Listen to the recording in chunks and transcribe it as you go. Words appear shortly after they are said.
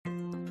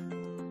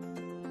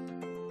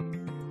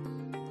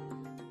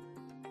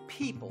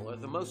People are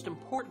the most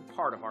important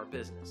part of our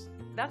business.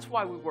 That's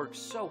why we work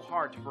so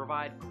hard to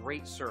provide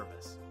great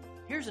service.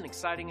 Here's an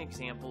exciting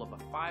example of a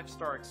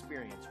 5-star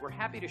experience we're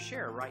happy to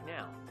share right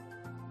now.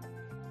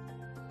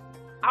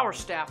 Our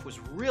staff was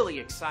really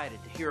excited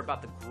to hear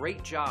about the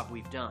great job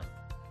we've done.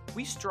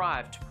 We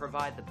strive to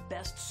provide the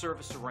best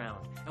service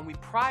around, and we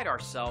pride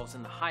ourselves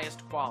in the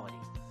highest quality.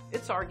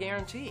 It's our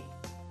guarantee.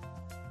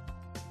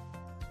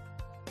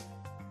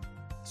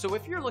 So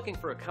if you're looking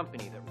for a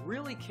company that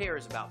really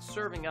cares about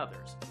serving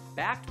others,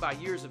 backed by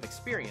years of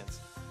experience,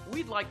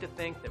 we'd like to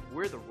think that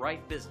we're the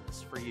right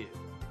business for you.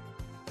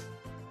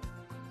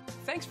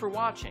 Thanks for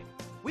watching.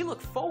 We look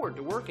forward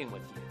to working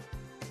with you.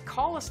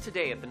 Call us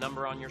today at the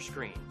number on your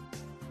screen.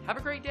 Have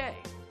a great day.